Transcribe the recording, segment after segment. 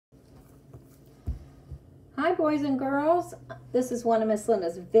Hi, boys and girls. This is one of Miss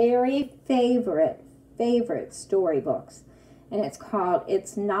Linda's very favorite storybooks, and it's called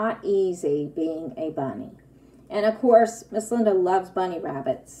It's Not Easy Being a Bunny. And of course, Miss Linda loves bunny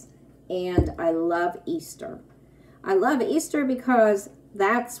rabbits, and I love Easter. I love Easter because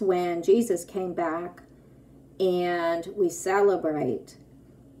that's when Jesus came back, and we celebrate.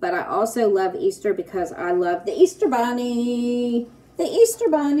 But I also love Easter because I love the Easter Bunny. The Easter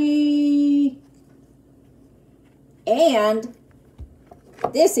Bunny. And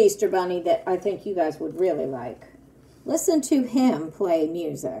this Easter Bunny that I think you guys would really like. Listen to him play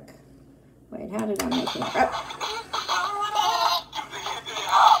music. Wait, how did I make it? Everybody do the hippity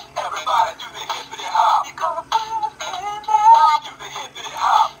hop. Do the hippity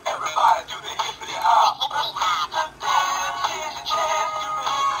hop. Everybody do the hippity hop. The dance is a chance to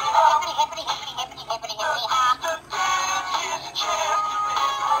hippity hippity hop. The dance is a chance to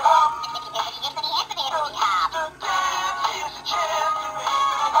hippity hop. Hippity hippity hop. The dance is a chance to hippity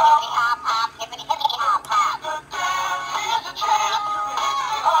hop. Hop hop hippity hippity hop hop. The dance is a chance to hippity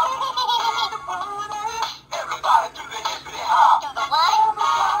hop. Everybody do the hippity hop. Do the what?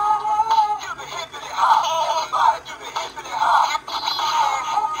 Do the hippity hop. Everybody do the hippity hop.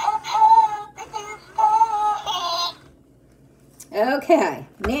 Okay,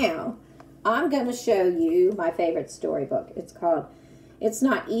 now I'm going to show you my favorite storybook. It's called It's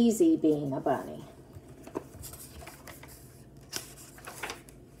Not Easy Being a Bunny.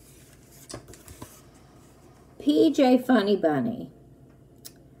 PJ Funny Bunny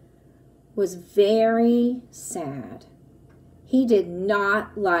was very sad. He did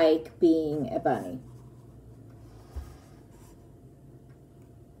not like being a bunny.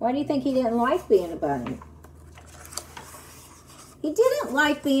 Why do you think he didn't like being a bunny? He didn't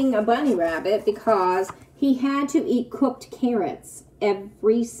like being a bunny rabbit because he had to eat cooked carrots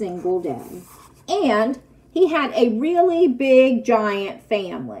every single day. And he had a really big, giant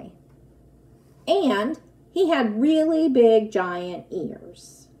family. And he had really big, giant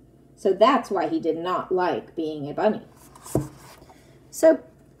ears. So that's why he did not like being a bunny. So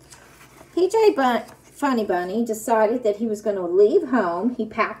PJ Funny Bunny decided that he was going to leave home. He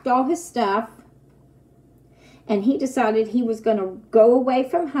packed all his stuff. And he decided he was going to go away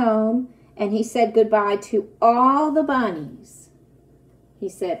from home. And he said goodbye to all the bunnies. He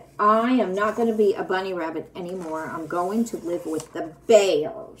said, I am not going to be a bunny rabbit anymore. I'm going to live with the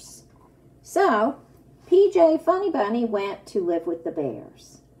bears. So PJ Funny Bunny went to live with the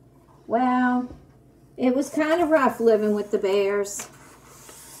bears. Well, it was kind of rough living with the bears.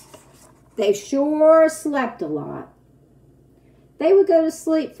 They sure slept a lot. They would go to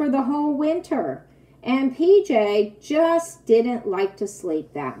sleep for the whole winter. And PJ just didn't like to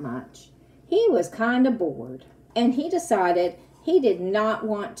sleep that much. He was kind of bored. And he decided he did not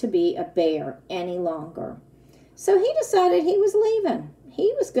want to be a bear any longer. So he decided he was leaving.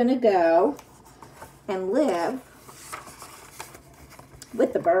 He was going to go and live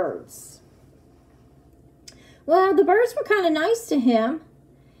with the birds. Well, the birds were kind of nice to him.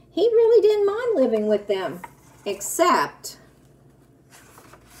 He really didn't mind living with them, except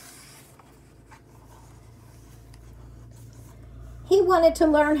he wanted to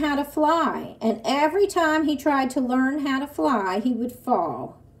learn how to fly, and every time he tried to learn how to fly, he would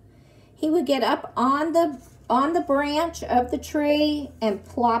fall. He would get up on the branch of the tree and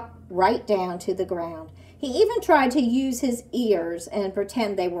plop right down to the ground. He even tried to use his ears and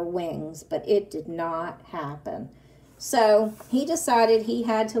pretend they were wings, but it did not happen. So he decided he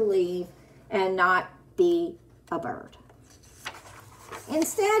had to leave and not be a bird.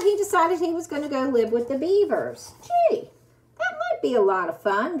 Instead, he decided he was going to go live with the beavers. Gee, that might be a lot of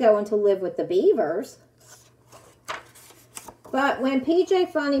fun, going to live with the beavers. But when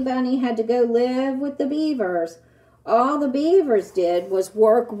PJ Funny Bunny had to go live with the beavers, all the beavers did was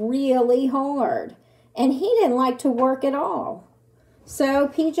work really hard. And he didn't like to work at all. So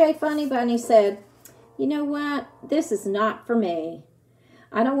PJ Funny Bunny said, you know what? This is not for me.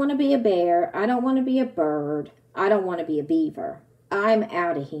 I don't want to be a bear. I don't want to be a bird. I don't want to be a beaver. I'm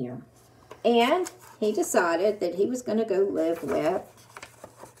out of here. And he decided that he was going to go live with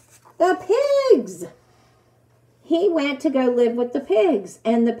the pigs. He went to go live with the pigs.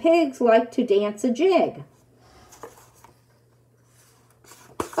 And the pigs like to dance a jig.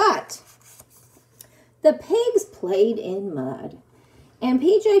 But the pigs played in mud. And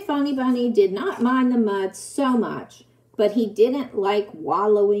PJ Funny Bunny did not mind the mud so much, but he didn't like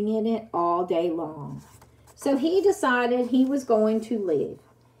wallowing in it all day long. So he decided he was going to leave,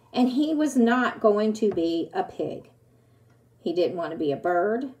 and he was not going to be a pig. He didn't want to be a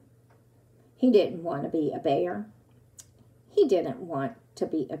bird. He didn't want to be a bear. He didn't want to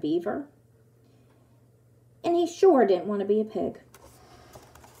be a beaver. And he sure didn't want to be a pig.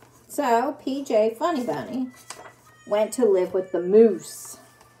 So PJ Funny Bunny went to live with the moose.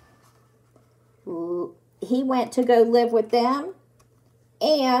 He went to go live with them,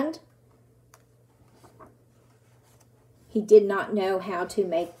 and he did not know how to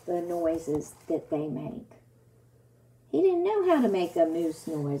make the noises that they make. He didn't know how to make a moose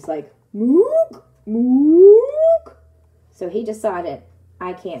noise like mook, mook. So he decided,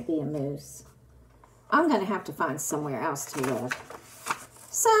 I can't be a moose. I'm going to have to find somewhere else to live.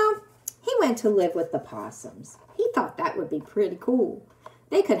 So he went to live with the possums. He thought that would be pretty cool.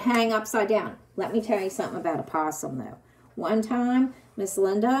 They could hang upside down. Let me tell you something about a possum, though. One time, Miss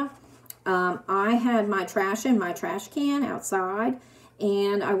Linda, I had my trash in my trash can outside,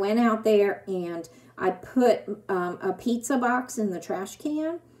 and I went out there and I put a pizza box in the trash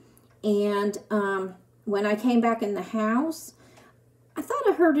can, and when I came back in the house, I thought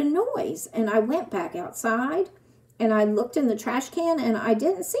I heard a noise, and I went back outside, and I looked in the trash can, and I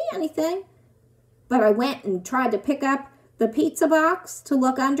didn't see anything, but I went and tried to pick up the pizza box to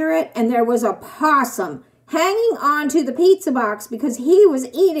look under it, and there was a possum hanging onto the pizza box because he was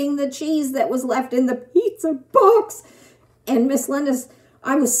eating the cheese that was left in the pizza box. And Miss Linda's,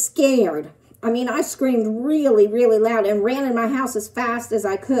 I was scared. I mean, I screamed really, really loud and ran in my house as fast as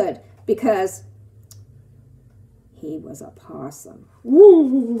I could because he was a possum.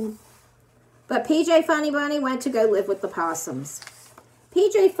 Woo! But PJ Funny Bunny went to go live with the possums.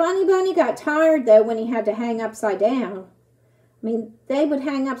 PJ Funny Bunny got tired, though, when he had to hang upside down. I mean, they would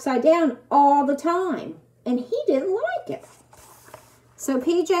hang upside down all the time, and he didn't like it. So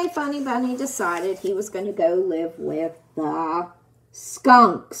PJ Funny Bunny decided he was going to go live with the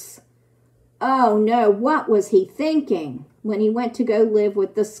skunks. Oh no, what was he thinking when he went to go live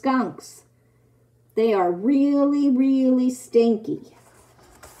with the skunks? They are really, really stinky.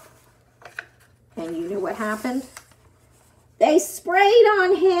 And you know what happened? They sprayed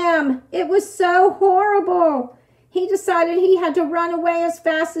on him. It was so horrible. He decided he had to run away as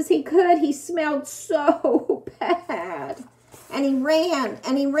fast as he could. He smelled so bad. And he ran,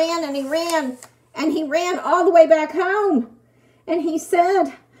 and he ran, and he ran, and he ran all the way back home. And he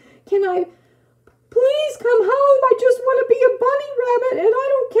said, can I please come home? I just want to be a bunny rabbit, and I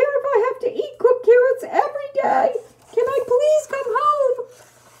don't care if I have to eat cooked carrots every day. Can I please come home?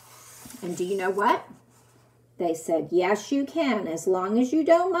 And do you know what? They said, yes, you can, as long as you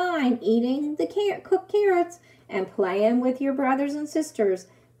don't mind eating the cooked carrots and playing with your brothers and sisters,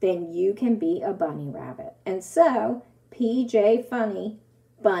 then you can be a bunny rabbit. And so, PJ Funny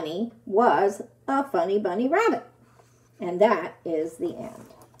Bunny was a funny bunny rabbit. And that is the end.